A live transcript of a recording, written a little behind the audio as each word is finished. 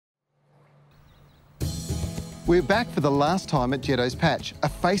We're back for the last time at Jetto's Patch, a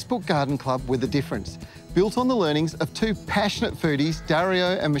Facebook garden club with a difference, built on the learnings of two passionate foodies,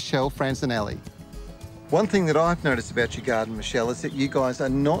 Dario and Michelle Francinelli. One thing that I've noticed about your garden, Michelle, is that you guys are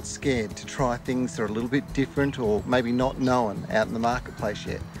not scared to try things that are a little bit different or maybe not known out in the marketplace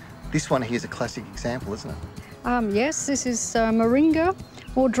yet. This one here is a classic example, isn't it? Yes, this is moringa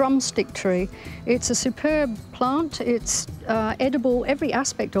or drumstick tree. It's a superb plant. It's edible. Every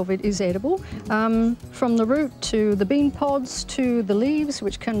aspect of it is edible, from the root to the bean pods to the leaves,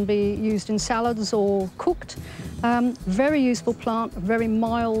 which can be used in salads or cooked. Very useful plant, very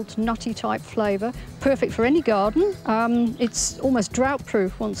mild, nutty type flavour, perfect for any garden. It's almost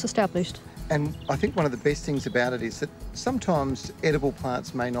drought-proof once established. And I think one of the best things about it is that sometimes edible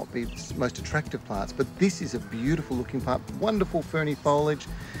plants may not be the most attractive plants, but this is a beautiful looking plant, wonderful ferny foliage,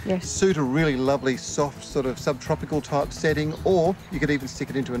 yes. Suit a really lovely soft sort of subtropical type setting, or you could even stick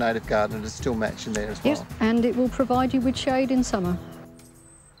it into a native garden and it'll still match in there as well. Yes, and it will provide you with shade in summer.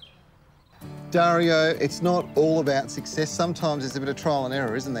 Dario, it's not all about success. Sometimes there's a bit of trial and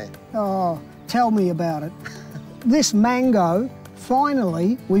error, isn't there? Oh, tell me about it. This mango,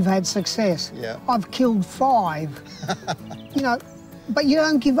 finally, we've had success. Yeah. I've killed 5. You know, but you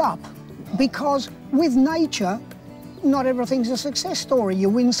don't give up, because with nature, not everything's a success story. You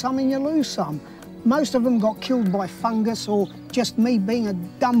win some and you lose some. Most of them got killed by fungus or just me being a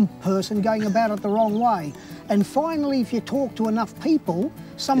dumb person going about it the wrong way. And finally, if you talk to enough people,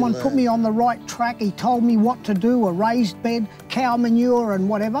 someone put me on the right track. He told me what to do, a raised bed, cow manure and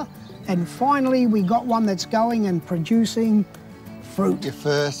whatever. And finally, we got one that's going and producing fruit. Your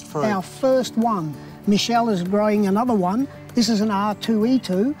first fruit. Our first one. Michelle is growing another one. This is an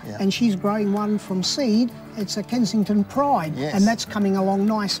R2E2, and she's growing one from seed. It's a Kensington Pride, and that's coming along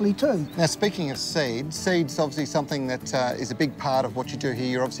nicely too. Now, speaking of seed, seed's obviously something that is a big part of what you do here.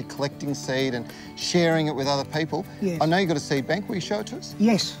 You're obviously collecting seed and sharing it with other people. Yes. I know you've got a seed bank. Will you show it to us?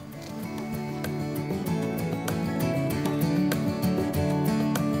 Yes.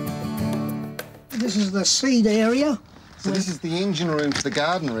 This is the seed area. So this is the engine room for the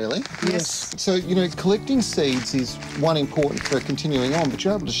garden, really? Yes. So, you know, collecting seeds is one important for continuing on, but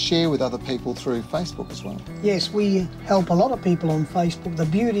you're able to share with other people through Facebook as well. Yes, we help a lot of people on Facebook. The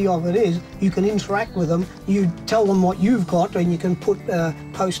beauty of it is you can interact with them. You tell them what you've got, and you can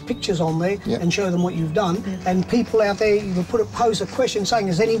post pictures on there and show them what you've done. And people out there, you can pose a question saying,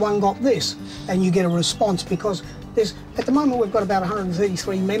 has anyone got this? And you get a response, because at the moment, we've got about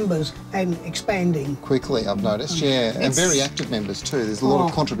 133 members and expanding. Quickly, I've noticed, and very active members too. There's a lot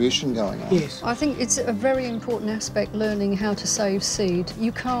of contribution going on. Yes. I think it's a very important aspect, learning how to save seed.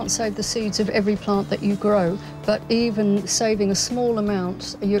 You can't save the seeds of every plant that you grow, but even saving a small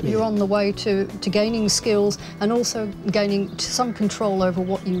amount, you're on the way to gaining skills and also gaining some control over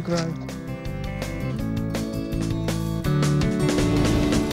what you grow.